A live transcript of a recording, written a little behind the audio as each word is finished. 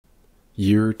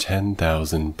Year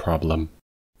 10,000 Problem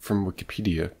from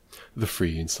Wikipedia, the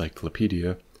free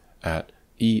encyclopedia, at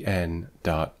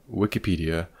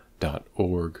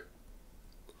en.wikipedia.org.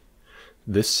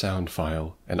 This sound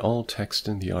file and all text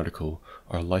in the article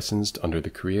are licensed under the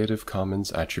Creative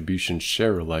Commons Attribution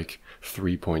Share-alike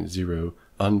 3.0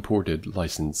 unported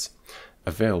license,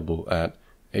 available at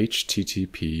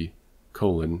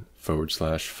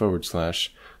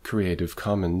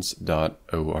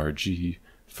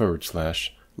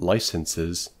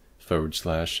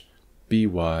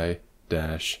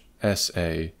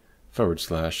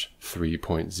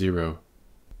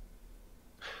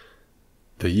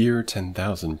The year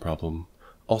 10,000 problem,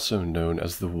 also known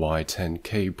as the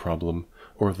Y10K problem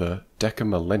or the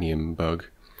decamillennium bug,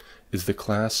 is the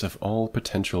class of all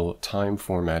potential time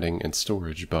formatting and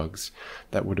storage bugs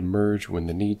that would emerge when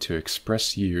the need to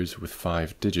express years with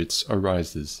 5 digits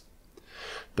arises.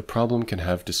 The problem can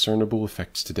have discernible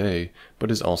effects today,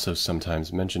 but is also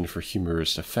sometimes mentioned for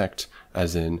humorous effect,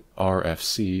 as in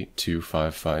RFC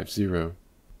 2550.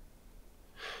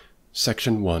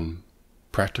 Section 1.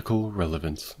 Practical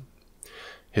relevance.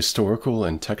 Historical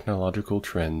and technological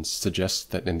trends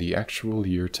suggest that in the actual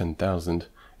year 10,000,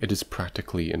 it is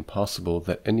practically impossible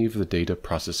that any of the data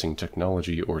processing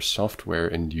technology or software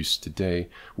in use today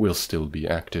will still be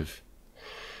active.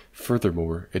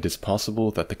 Furthermore, it is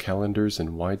possible that the calendars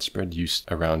in widespread use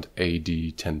around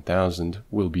AD 10,000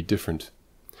 will be different.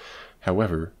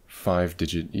 However,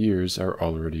 5-digit years are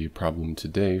already a problem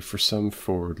today for some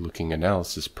forward-looking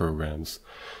analysis programs,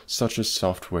 such as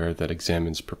software that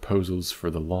examines proposals for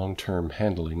the long-term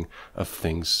handling of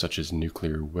things such as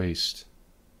nuclear waste.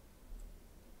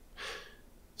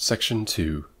 Section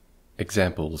 2.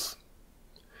 Examples.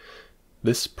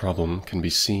 This problem can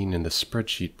be seen in the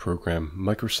spreadsheet program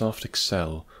Microsoft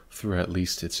Excel through at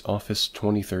least its Office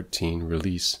 2013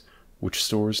 release, which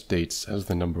stores dates as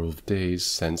the number of days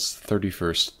since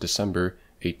 31st December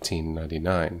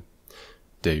 1899.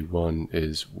 Day 1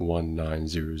 is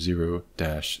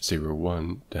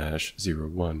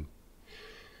 1900-01-01.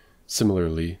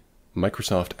 Similarly,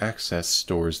 Microsoft Access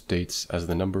stores dates as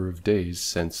the number of days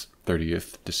since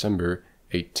 30th December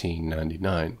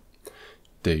 1899.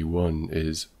 Day 1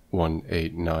 is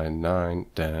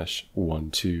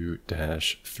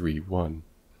 1899-12-31.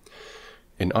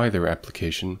 In either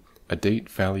application, a date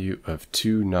value of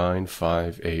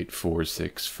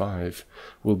 2958465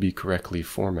 will be correctly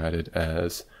formatted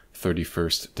as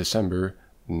 31st December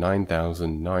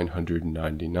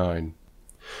 9999,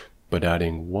 but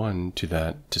adding 1 to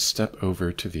that to step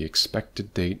over to the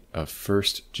expected date of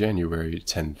 1st January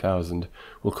 10,000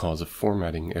 will cause a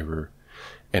formatting error.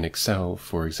 In Excel,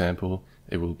 for example,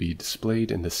 it will be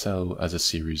displayed in the cell as a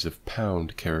series of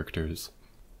pound characters.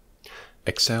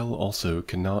 Excel also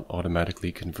cannot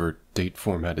automatically convert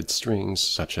date-formatted strings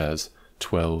such as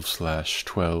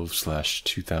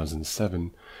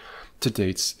 12/12/2007 to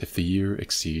dates if the year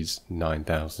exceeds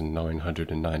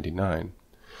 9,999.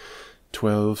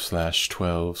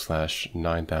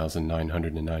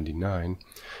 12/12/9999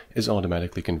 is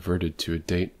automatically converted to a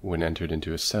date when entered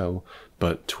into a cell,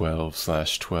 but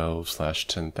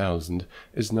 12/12/10,000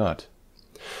 is not.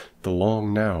 The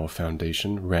Long Now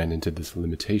Foundation ran into this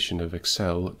limitation of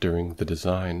Excel during the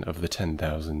design of the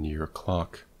 10,000-year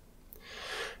clock.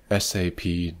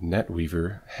 SAP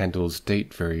NetWeaver handles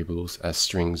date variables as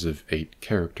strings of 8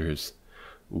 characters,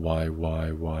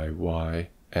 YYYYMMDD.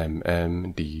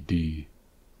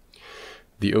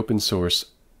 The open-source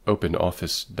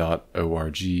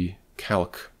OpenOffice.org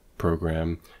Calc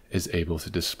program is able to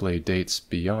display dates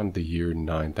beyond the year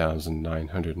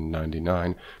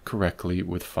 9,999 correctly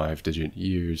with 5-digit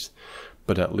years,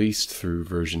 but at least through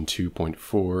version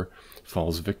 2.4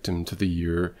 falls victim to the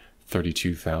year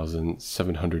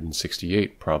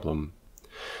 32,768 problem.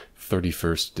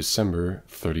 31st December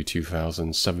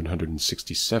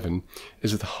 32,767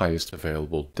 is the highest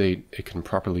available date it can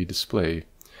properly display.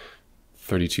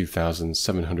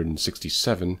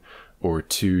 32,767, or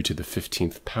 2 to the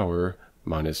 15th power,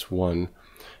 minus 1,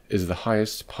 is the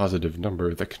highest positive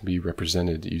number that can be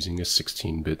represented using a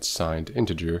 16-bit signed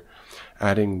integer.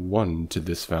 Adding 1 to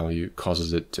this value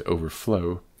causes it to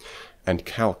overflow, and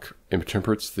Calc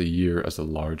interprets the year as a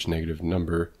large negative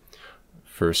number.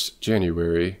 1st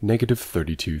January, negative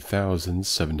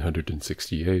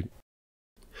 32,768.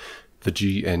 The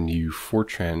GNU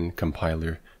Fortran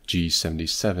compiler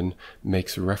G77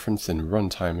 makes reference in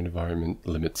runtime environment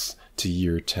limits to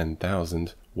year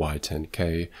 10,000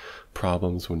 Y10K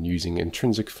problems when using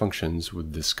intrinsic functions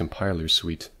with this compiler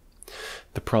suite.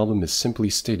 The problem is simply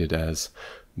stated as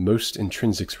Most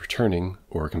intrinsics returning,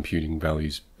 or computing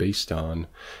values based on,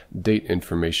 date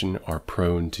information are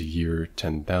prone to year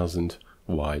 10,000,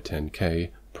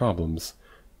 Y10K problems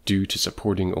due to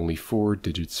supporting only 4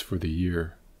 digits for the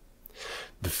year.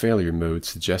 The failure mode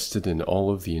suggested in all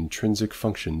of the intrinsic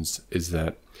functions is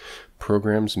that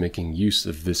programs making use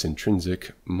of this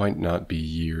intrinsic might not be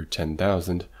year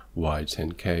 10,000,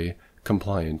 Y10K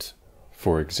compliant.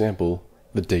 For example,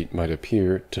 the date might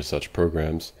appear to such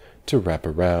programs to wrap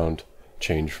around,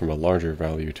 change from a larger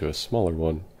value to a smaller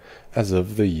one, as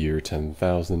of the year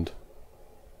 10,000.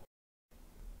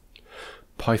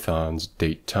 Python's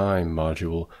datetime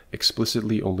module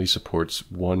explicitly only supports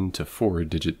 1 to 4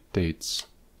 digit dates.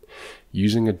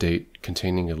 Using a date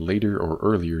containing a later or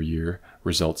earlier year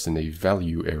results in a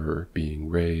value error being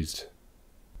raised.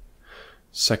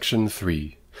 Section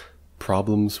 3.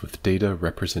 Problems with data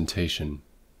representation.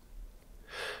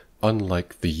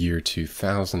 Unlike the year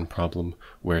 2000 problem,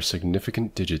 where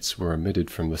significant digits were omitted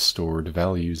from the stored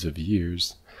values of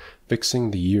years,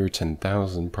 fixing the year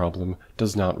 10,000 problem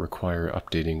does not require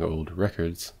updating old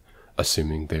records,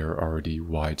 assuming they are already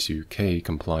Y2K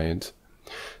compliant,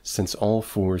 since all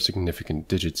 4 significant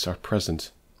digits are present.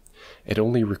 It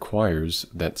only requires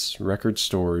that record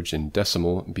storage in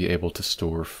decimal be able to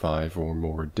store 5 or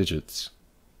more digits.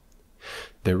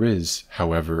 There is,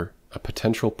 however, a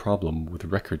potential problem with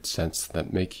record sets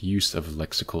that make use of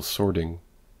lexical sorting.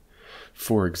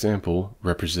 For example,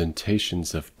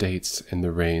 representations of dates in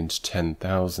the range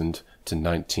 10,000 to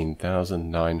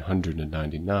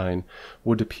 19,999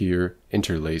 would appear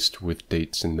interlaced with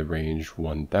dates in the range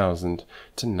 1,000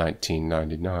 to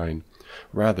 1999,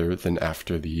 rather than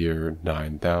after the year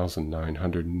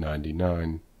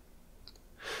 9,999.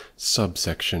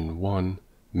 Subsection 1.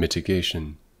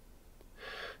 Mitigation.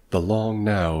 The Long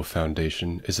Now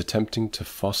Foundation is attempting to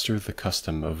foster the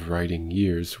custom of writing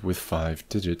years with 5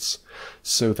 digits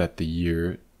so that the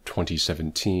year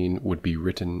 2017 would be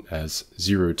written as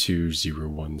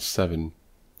 02017.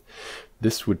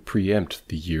 This would preempt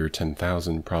the year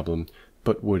 10,000 problem,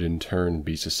 but would in turn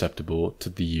be susceptible to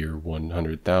the year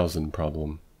 100,000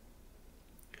 problem.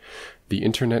 The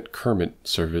Internet Kermit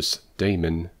service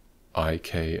Daemon,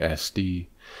 IKSD,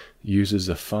 uses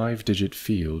a 5-digit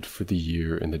field for the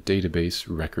year in the database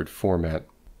record format.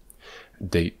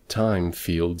 Date-time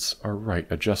fields are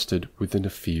right-adjusted within a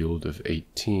field of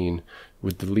 18,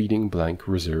 with the leading blank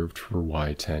reserved for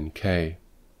Y10K.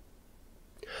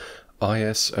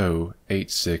 ISO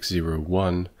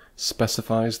 8601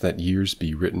 specifies that years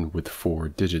be written with 4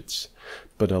 digits,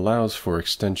 but allows for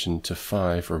extension to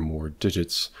 5 or more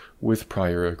digits with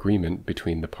prior agreement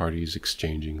between the parties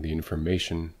exchanging the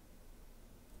information.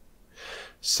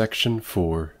 Section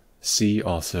 4. See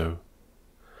also: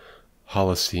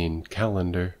 Holocene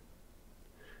calendar,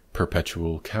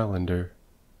 perpetual calendar,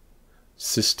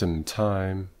 system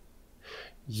time,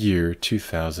 year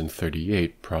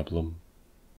 2038 problem.